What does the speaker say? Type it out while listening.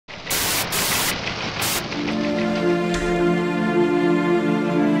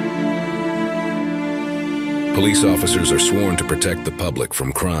Police officers are sworn to protect the public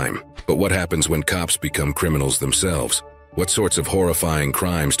from crime. But what happens when cops become criminals themselves? What sorts of horrifying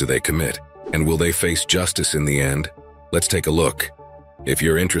crimes do they commit? And will they face justice in the end? Let's take a look. If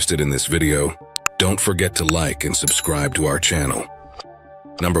you're interested in this video, don't forget to like and subscribe to our channel.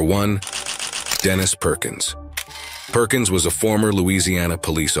 Number 1. Dennis Perkins. Perkins was a former Louisiana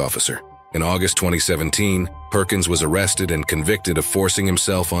police officer. In August 2017, Perkins was arrested and convicted of forcing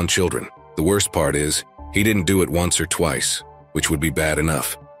himself on children. The worst part is, he didn't do it once or twice, which would be bad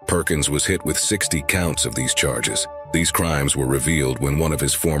enough. Perkins was hit with 60 counts of these charges. These crimes were revealed when one of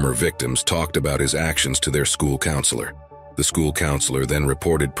his former victims talked about his actions to their school counselor. The school counselor then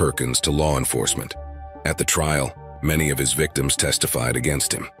reported Perkins to law enforcement. At the trial, many of his victims testified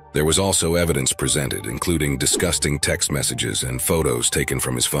against him. There was also evidence presented, including disgusting text messages and photos taken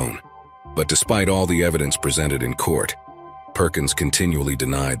from his phone. But despite all the evidence presented in court, Perkins continually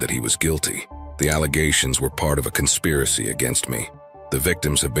denied that he was guilty. The allegations were part of a conspiracy against me. The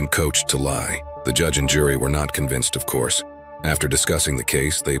victims have been coached to lie. The judge and jury were not convinced, of course. After discussing the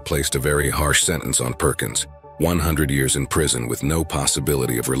case, they placed a very harsh sentence on Perkins: 100 years in prison with no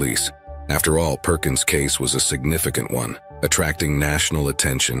possibility of release. After all, Perkins' case was a significant one, attracting national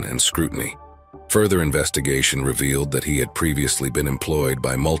attention and scrutiny. Further investigation revealed that he had previously been employed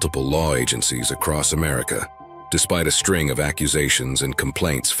by multiple law agencies across America, despite a string of accusations and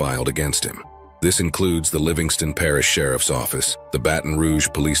complaints filed against him. This includes the Livingston Parish Sheriff's Office, the Baton Rouge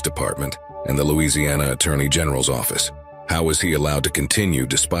Police Department, and the Louisiana Attorney General's Office. How was he allowed to continue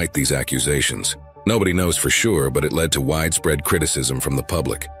despite these accusations? Nobody knows for sure, but it led to widespread criticism from the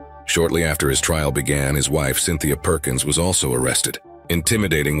public. Shortly after his trial began, his wife, Cynthia Perkins, was also arrested,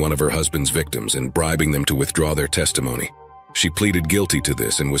 intimidating one of her husband's victims and bribing them to withdraw their testimony. She pleaded guilty to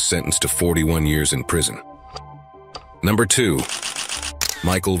this and was sentenced to 41 years in prison. Number 2.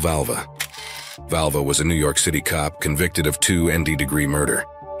 Michael Valva. Valva was a New York City cop convicted of 2 ND-degree murder.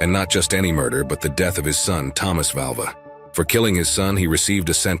 And not just any murder, but the death of his son, Thomas Valva. For killing his son, he received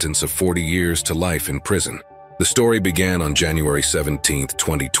a sentence of 40 years to life in prison. The story began on January 17,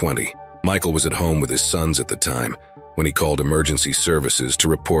 2020. Michael was at home with his sons at the time when he called emergency services to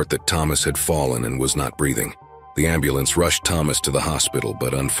report that Thomas had fallen and was not breathing. The ambulance rushed Thomas to the hospital,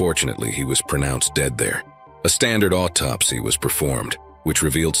 but unfortunately he was pronounced dead there. A standard autopsy was performed, which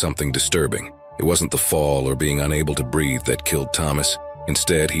revealed something disturbing. It wasn't the fall or being unable to breathe that killed Thomas.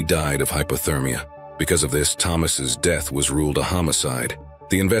 Instead, he died of hypothermia. Because of this, Thomas's death was ruled a homicide.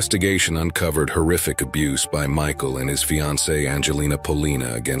 The investigation uncovered horrific abuse by Michael and his fiancée Angelina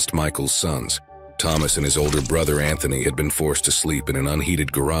Polina against Michael's sons. Thomas and his older brother Anthony had been forced to sleep in an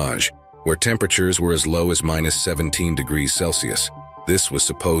unheated garage, where temperatures were as low as -17 degrees Celsius. This was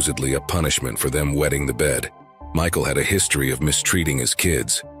supposedly a punishment for them wetting the bed. Michael had a history of mistreating his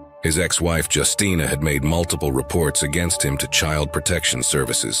kids. His ex-wife Justina had made multiple reports against him to Child Protection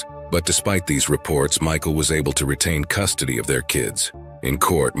Services. But despite these reports, Michael was able to retain custody of their kids. In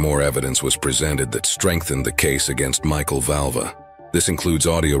court, more evidence was presented that strengthened the case against Michael Valva. This includes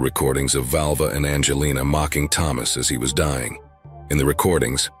audio recordings of Valva and Angelina mocking Thomas as he was dying. In the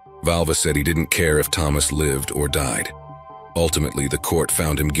recordings, Valva said he didn't care if Thomas lived or died. Ultimately, the court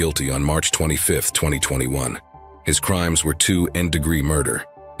found him guilty on March 25, 2021. His crimes were 2 N-degree murder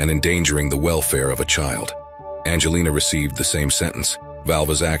and endangering the welfare of a child. Angelina received the same sentence.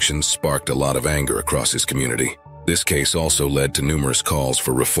 Valva's actions sparked a lot of anger across his community. This case also led to numerous calls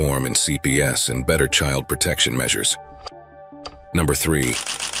for reform in CPS and better child protection measures. Number 3.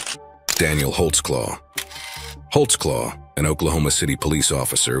 Daniel Holtzclaw. Holtzclaw, an Oklahoma City police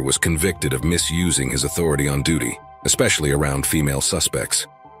officer, was convicted of misusing his authority on duty, especially around female suspects.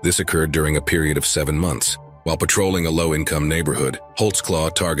 This occurred during a period of 7 months. While patrolling a low-income neighborhood,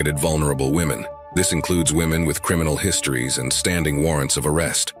 Holtzclaw targeted vulnerable women. This includes women with criminal histories and standing warrants of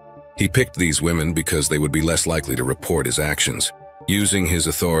arrest. He picked these women because they would be less likely to report his actions. Using his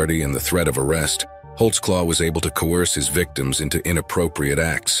authority and the threat of arrest, Holtzclaw was able to coerce his victims into inappropriate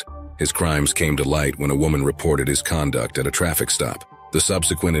acts. His crimes came to light when a woman reported his conduct at a traffic stop. The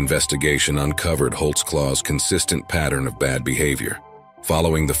subsequent investigation uncovered Holtzclaw's consistent pattern of bad behavior.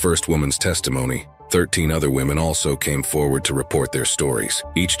 Following the first woman's testimony, 13 other women also came forward to report their stories.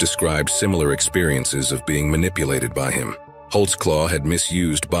 Each described similar experiences of being manipulated by him. Holtzclaw had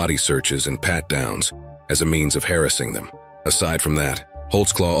misused body searches and pat-downs as a means of harassing them. Aside from that,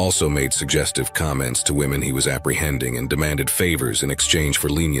 Holtzclaw also made suggestive comments to women he was apprehending and demanded favors in exchange for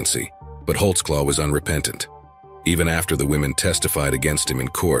leniency. But Holtzclaw was unrepentant. Even after the women testified against him in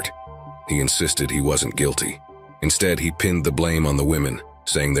court, he insisted he wasn't guilty. Instead, he pinned the blame on the women,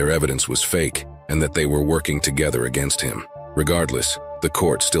 saying their evidence was fake and that they were working together against him. Regardless, the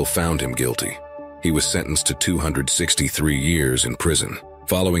court still found him guilty. He was sentenced to 263 years in prison.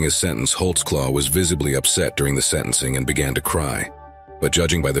 Following his sentence, Holtzclaw was visibly upset during the sentencing and began to cry. But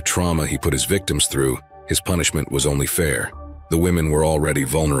judging by the trauma he put his victims through, his punishment was only fair. The women were already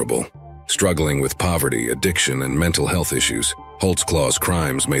vulnerable, struggling with poverty, addiction, and mental health issues. Holtzclaw's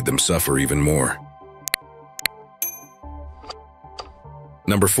crimes made them suffer even more.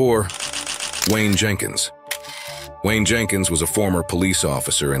 Number 4. Wayne Jenkins. Wayne Jenkins was a former police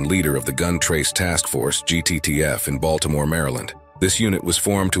officer and leader of the Gun Trace Task Force, GTTF, in Baltimore, Maryland. This unit was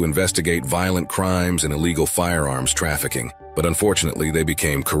formed to investigate violent crimes and illegal firearms trafficking, but unfortunately they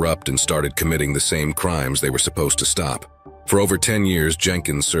became corrupt and started committing the same crimes they were supposed to stop. For over 10 years,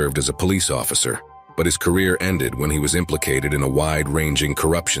 Jenkins served as a police officer, but his career ended when he was implicated in a wide-ranging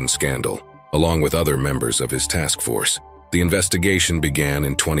corruption scandal, along with other members of his task force. The investigation began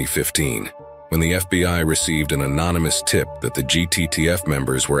in 2015, when the FBI received an anonymous tip that the GTTF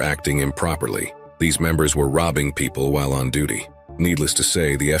members were acting improperly. These members were robbing people while on duty. Needless to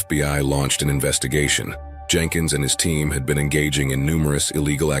say, the FBI launched an investigation. Jenkins and his team had been engaging in numerous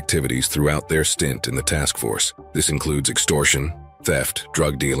illegal activities throughout their stint in the task force. This includes extortion, theft,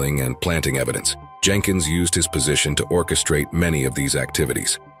 drug dealing, and planting evidence. Jenkins used his position to orchestrate many of these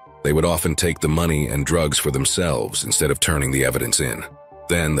activities. They would often take the money and drugs for themselves instead of turning the evidence in.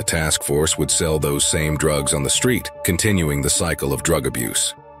 Then the task force would sell those same drugs on the street, continuing the cycle of drug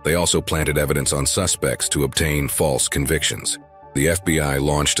abuse. They also planted evidence on suspects to obtain false convictions. The FBI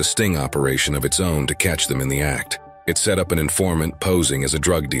launched a sting operation of its own to catch them in the act. It set up an informant posing as a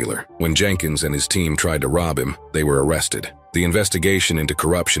drug dealer. When Jenkins and his team tried to rob him, they were arrested. The investigation into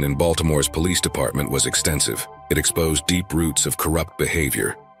corruption in Baltimore's police department was extensive. It exposed deep roots of corrupt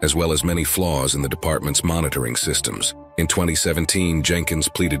behavior, as well as many flaws in the department's monitoring systems. In 2017, Jenkins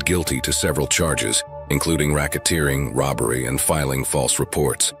pleaded guilty to several charges, including racketeering, robbery, and filing false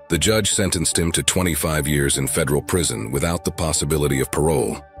reports. The judge sentenced him to 25 years in federal prison without the possibility of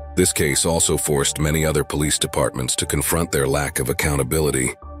parole. This case also forced many other police departments to confront their lack of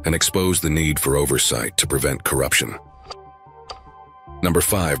accountability and expose the need for oversight to prevent corruption. Number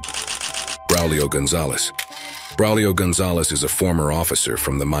 5. Braulio Gonzalez. Braulio Gonzalez is a former officer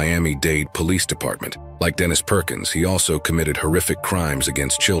from the Miami-Dade Police Department. Like Dennis Perkins, he also committed horrific crimes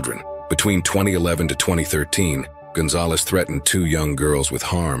against children. Between 2011 to 2013, Gonzalez threatened 2 young girls with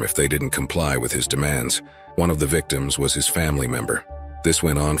harm if they didn't comply with his demands. One of the victims was his family member. This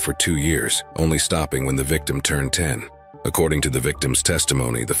went on for 2 years, only stopping when the victim turned 10. According to the victim's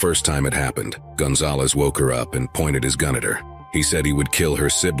testimony, the first time it happened, Gonzalez woke her up and pointed his gun at her. He said he would kill her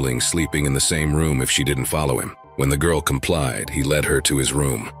siblings sleeping in the same room if she didn't follow him. When the girl complied, he led her to his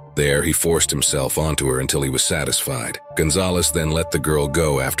room. There, he forced himself onto her until he was satisfied. Gonzalez then let the girl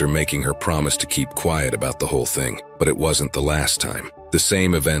go after making her promise to keep quiet about the whole thing. But it wasn't the last time. The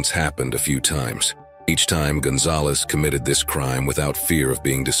same events happened a few times. Each time, Gonzalez committed this crime without fear of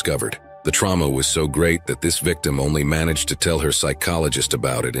being discovered. The trauma was so great that this victim only managed to tell her psychologist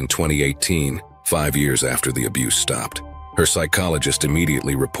about it in 2018, 5 years after the abuse stopped. Her psychologist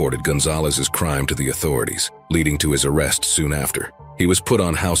immediately reported Gonzalez's crime to the authorities, leading to his arrest soon after. He was put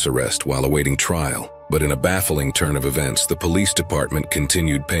on house arrest while awaiting trial, but in a baffling turn of events, the police department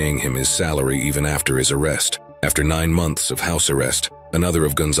continued paying him his salary even after his arrest. After 9 months of house arrest, another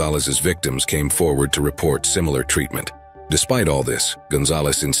of Gonzalez's victims came forward to report similar treatment. Despite all this,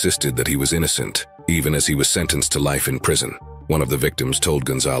 Gonzalez insisted that he was innocent, even as he was sentenced to life in prison. One of the victims told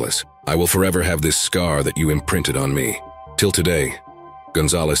Gonzalez, "I will forever have this scar that you imprinted on me." Till today,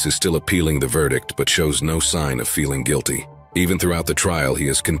 Gonzalez is still appealing the verdict but shows no sign of feeling guilty. Even throughout the trial, he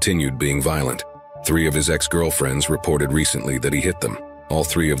has continued being violent. 3 of his ex-girlfriends reported recently that he hit them. All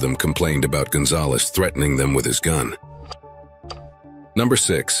 3 of them complained about Gonzalez threatening them with his gun. Number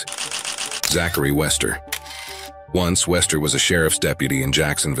 6. Zachary Wester. Once, Wester was a sheriff's deputy in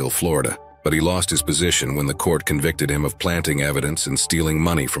Jacksonville, Florida, but he lost his position when the court convicted him of planting evidence and stealing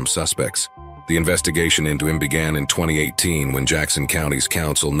money from suspects. The investigation into him began in 2018 when Jackson County's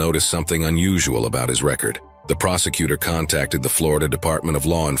council noticed something unusual about his record. The prosecutor contacted the Florida Department of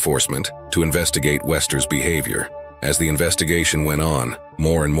Law Enforcement to investigate Wester's behavior. As the investigation went on,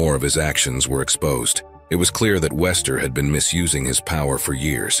 more and more of his actions were exposed. It was clear that Wester had been misusing his power for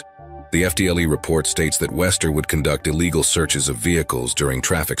years. The FDLE report states that Wester would conduct illegal searches of vehicles during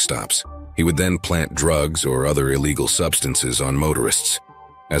traffic stops. He would then plant drugs or other illegal substances on motorists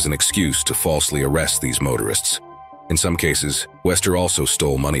as an excuse to falsely arrest these motorists. In some cases, Wester also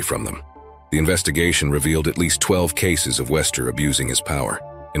stole money from them. The investigation revealed at least 12 cases of Wester abusing his power.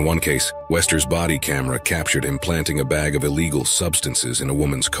 In one case, Wester's body camera captured him planting a bag of illegal substances in a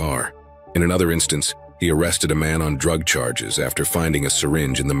woman's car. In another instance, he arrested a man on drug charges after finding a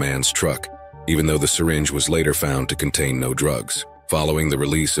syringe in the man's truck. even though the syringe was later found to contain no drugs. Following the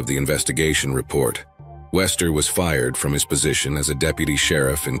release of the investigation report, Wester was fired from his position as a deputy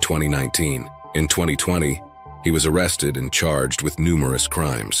sheriff in 2019. In 2020, he was arrested and charged with numerous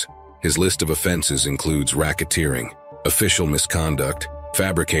crimes. His list of offenses includes racketeering, official misconduct,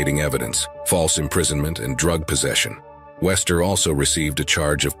 fabricating evidence, false imprisonment, and drug possession. Wester also received a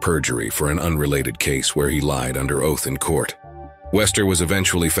charge of perjury for an unrelated case where he lied under oath in court. Wester was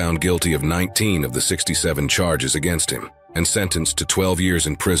eventually found guilty of 19 of the 67 charges against him and sentenced to 12 years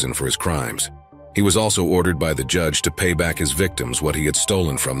in prison for his crimes. He was also ordered by the judge to pay back his victims what he had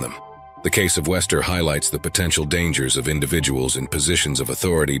stolen from them. The case of Wester highlights the potential dangers of individuals in positions of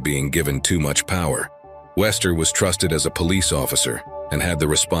authority being given too much power. Wester was trusted as a police officer and had the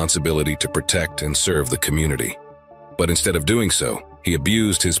responsibility to protect and serve the community. But instead of doing so, he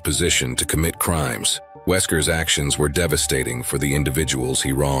abused his position to commit crimes. Wester's actions were devastating for the individuals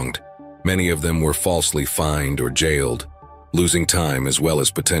he wronged. Many of them were falsely fined or jailed, losing time as well as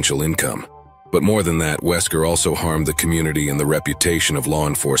potential income. But more than that, Wester also harmed the community and the reputation of law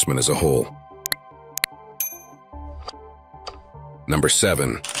enforcement as a whole. Number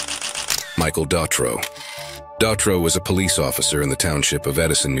 7. Michael Dautro. Dautro was a police officer in the township of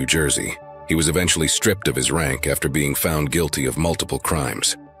Edison, New Jersey. He was eventually stripped of his rank after being found guilty of multiple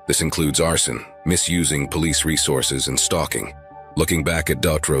crimes. This includes arson, misusing police resources, and stalking. Looking back at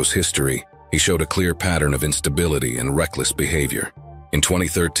Dautro's history, he showed a clear pattern of instability and reckless behavior. In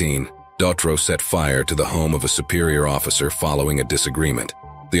 2013, Dautro set fire to the home of a superior officer following a disagreement.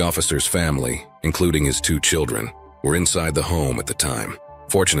 The officer's family, including his 2 children, were inside the home at the time.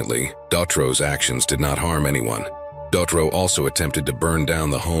 Fortunately, Dautro's actions did not harm anyone. Dautro also attempted to burn down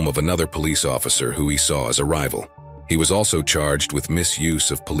the home of another police officer who he saw as a rival. He was also charged with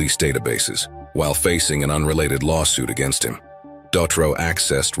misuse of police databases, while facing an unrelated lawsuit against him. Dautro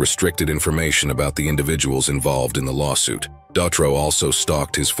accessed restricted information about the individuals involved in the lawsuit. Dautro also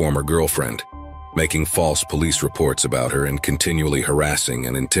stalked his former girlfriend, making false police reports about her and continually harassing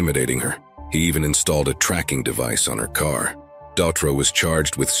and intimidating her. He even installed a tracking device on her car. Dautro was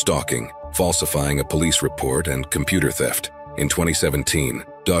charged with stalking, falsifying a police report, and computer theft. In 2017,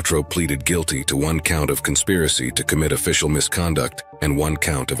 Dautro pleaded guilty to 1 count of conspiracy to commit official misconduct and 1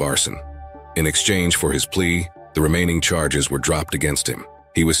 count of arson. In exchange for his plea, the remaining charges were dropped against him.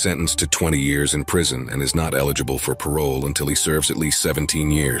 He was sentenced to 20 years in prison and is not eligible for parole until he serves at least 17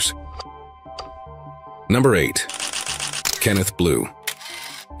 years. Number 8. Kenneth Blue.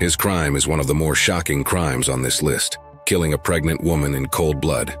 His crime is one of the more shocking crimes on this list, killing a pregnant woman in cold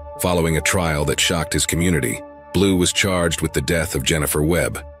blood. Following a trial that shocked his community, Blue was charged with the death of Jennifer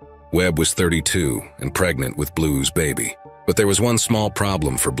Webb. Webb was 32 and pregnant with Blue's baby. But there was one small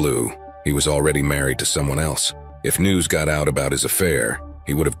problem for Blue. He was already married to someone else. If news got out about his affair,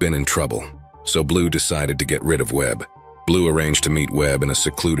 he would have been in trouble. So Blue decided to get rid of Webb. Blue arranged to meet Webb in a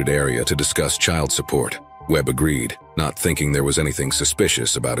secluded area to discuss child support. Webb agreed, not thinking there was anything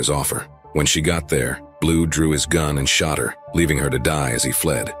suspicious about his offer. When she got there, Blue drew his gun and shot her, leaving her to die as he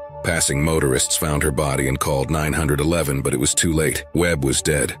fled. Passing motorists found her body and called 911, but it was too late. Webb was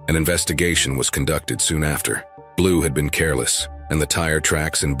dead. An investigation was conducted soon after. Blue had been careless, and the tire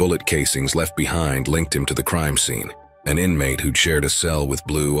tracks and bullet casings left behind linked him to the crime scene. An inmate who'd shared a cell with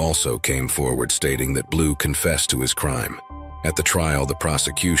Blue also came forward stating that Blue confessed to his crime. At the trial, the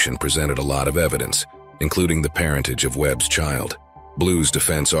prosecution presented a lot of evidence, including the parentage of Webb's child. Blue's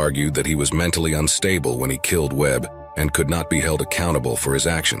defense argued that he was mentally unstable when he killed Webb and could not be held accountable for his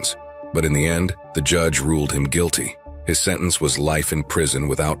actions. But in the end, the judge ruled him guilty. His sentence was life in prison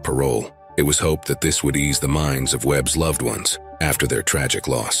without parole. It was hoped that this would ease the minds of Webb's loved ones after their tragic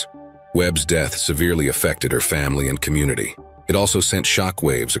loss. Webb's death severely affected her family and community. It also sent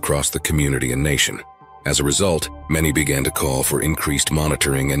shockwaves across the community and nation. As a result, many began to call for increased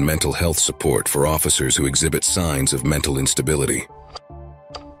monitoring and mental health support for officers who exhibit signs of mental instability.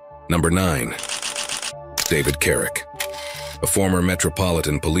 Number 9. David Carrick. A former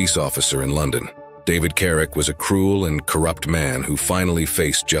Metropolitan Police officer in London, David Carrick was a cruel and corrupt man who finally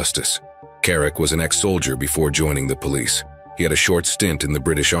faced justice. Carrick was an ex-soldier before joining the police. He had a short stint in the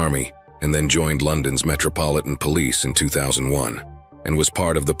British Army and then joined London's Metropolitan Police in 2001 and was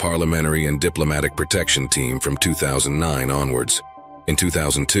part of the Parliamentary and Diplomatic Protection Team from 2009 onwards. In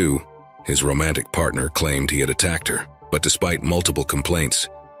 2002, his romantic partner claimed he had attacked her, but despite multiple complaints,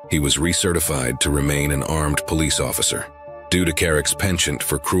 he was recertified to remain an armed police officer. Due to Carrick's penchant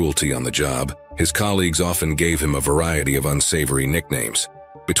for cruelty on the job, his colleagues often gave him a variety of unsavory nicknames.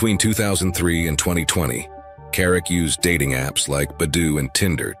 Between 2003 and 2020, Carrick used dating apps like Badoo and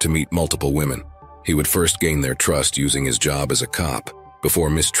Tinder to meet multiple women. He would first gain their trust using his job as a cop. before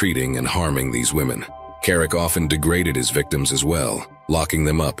mistreating and harming these women. Carrick often degraded his victims as well, locking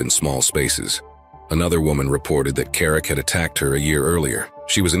them up in small spaces. Another woman reported that Carrick had attacked her a year earlier.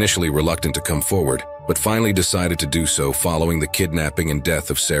 She was initially reluctant to come forward, but finally decided to do so following the kidnapping and death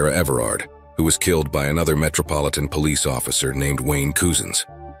of Sarah Everard, who was killed by another Metropolitan Police officer named Wayne Couzens.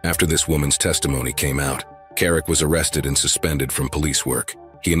 After this woman's testimony came out, Carrick was arrested and suspended from police work.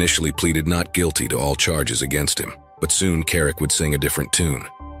 He initially pleaded not guilty to all charges against him, but soon Carrick would sing a different tune.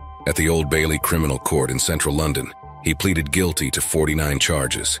 At the Old Bailey Criminal Court in central London, he pleaded guilty to 49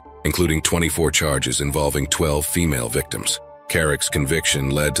 charges, including 24 charges involving 12 female victims. Carrick's conviction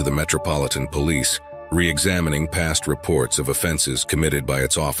led to the Metropolitan Police re-examining past reports of offenses committed by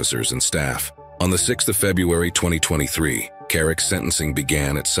its officers and staff. On the 6th of February 2023, Carrick's sentencing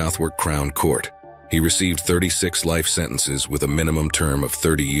began at Southwark Crown Court. He received 36 life sentences with a minimum term of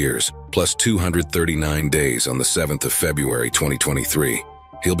 30 years, plus 239 days on the 7th of February 2023.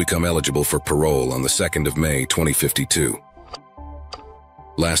 He'll become eligible for parole on the 2nd of May 2052.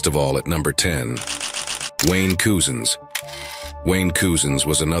 Last of all, at number 10, Wayne Couzens. Wayne Couzens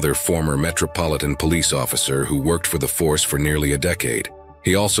was another former Metropolitan Police officer who worked for the force for nearly a decade.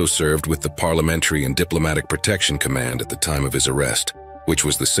 He also served with the Parliamentary and Diplomatic Protection Command at the time of his arrest, which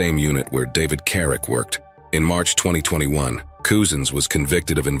was the same unit where David Carrick worked. In March 2021, Couzens was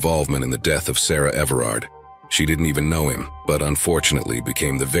convicted of involvement in the death of Sarah Everard. She didn't even know him, but unfortunately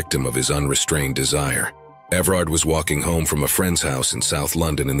became the victim of his unrestrained desire. Everard was walking home from a friend's house in South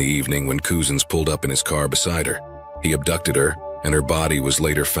London in the evening when Couzens pulled up in his car beside her. He abducted her, and her body was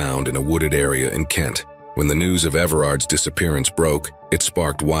later found in a wooded area in Kent. When the news of Everard's disappearance broke, it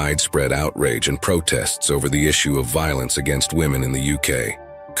sparked widespread outrage and protests over the issue of violence against women in the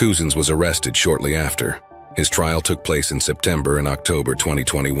UK. Couzens was arrested shortly after. His trial took place in September and October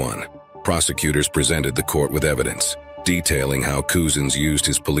 2021. Prosecutors presented the court with evidence, detailing how Couzens used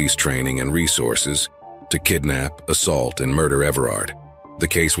his police training and resources to kidnap, assault, and murder Everard. The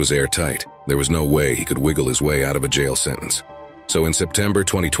case was airtight. There was no way he could wiggle his way out of a jail sentence. So in September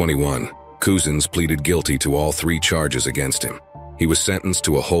 2021, Couzens pleaded guilty to all 3 charges against him. He was sentenced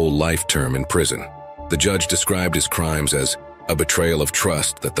to a whole life term in prison. The judge described his crimes as a betrayal of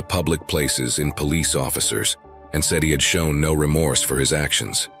trust that the public places in police officers, and said he had shown no remorse for his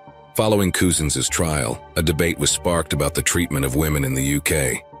actions. Following Couzens' trial, a debate was sparked about the treatment of women in the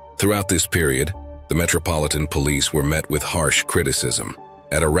UK. Throughout this period, the Metropolitan Police were met with harsh criticism.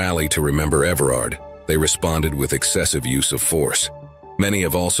 At a rally to remember Everard, they responded with excessive use of force. Many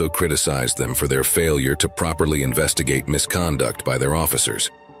have also criticized them for their failure to properly investigate misconduct by their officers.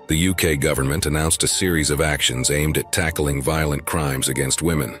 The UK government announced a series of actions aimed at tackling violent crimes against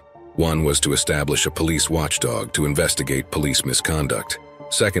women. One was to establish a police watchdog to investigate police misconduct.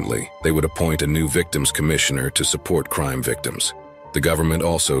 Secondly, they would appoint a new victims commissioner to support crime victims. The government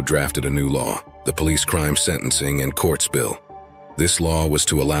also drafted a new law, the Police Crime Sentencing and Courts Bill. This law was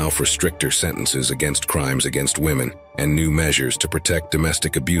to allow for stricter sentences against crimes against women and new measures to protect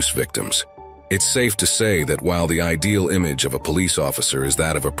domestic abuse victims. It's safe to say that while the ideal image of a police officer is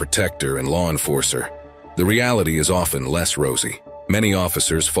that of a protector and law enforcer, the reality is often less rosy. Many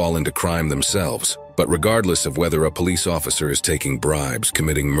officers fall into crime themselves, but regardless of whether a police officer is taking bribes,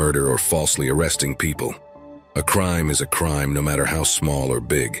 committing murder, or falsely arresting people, a crime is a crime no matter how small or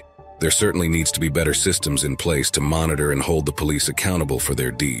big. There certainly needs to be better systems in place to monitor and hold the police accountable for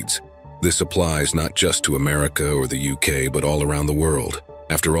their deeds. This applies not just to America or the UK, but all around the world.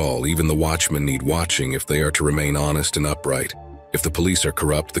 After all, even the watchmen need watching if they are to remain honest and upright. If the police are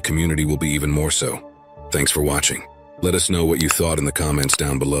corrupt, the community will be even more so. Thanks for watching. Let us know what you thought in the comments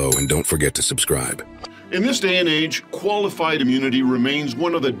down below, and don't forget to subscribe. In this day and age, qualified immunity remains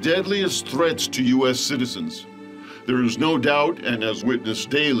one of the deadliest threats to U.S. citizens. There is no doubt, and as witnessed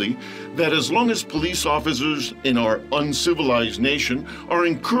daily, that as long as police officers in our uncivilized nation are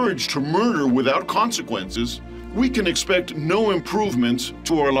encouraged to murder without consequences, we can expect no improvements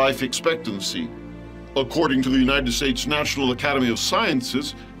to our life expectancy. According to the United States National Academy of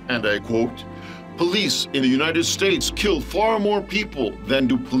Sciences, and I quote, "Police in the United States kill far more people than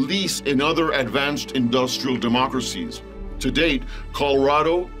do police in other advanced industrial democracies. To date,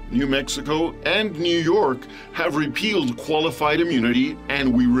 Colorado, New Mexico, and New York have repealed qualified immunity,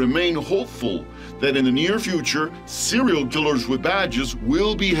 and we remain hopeful that in the near future, serial killers with badges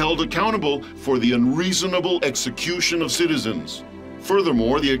will be held accountable for the unreasonable execution of citizens."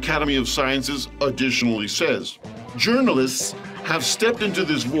 Furthermore, the Academy of Sciences additionally says, "Journalists have stepped into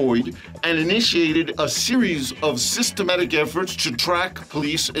this void and initiated a series of systematic efforts to track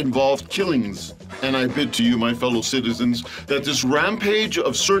police-involved killings. And I bid to you, my fellow citizens, that this rampage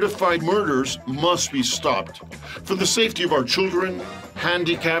of certified murders must be stopped. For the safety of our children,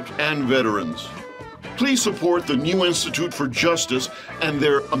 handicapped, and veterans. Please support the New Institute for Justice and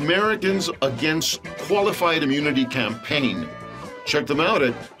their Americans Against Qualified Immunity campaign. Check them out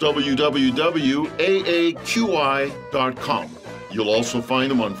at www.aaqi.com. You'll also find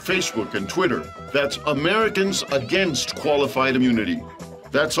them on Facebook and Twitter. That's Americans Against Qualified Immunity.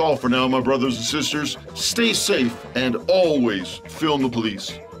 That's all for now, my brothers and sisters. Stay safe and always film the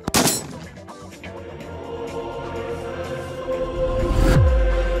police.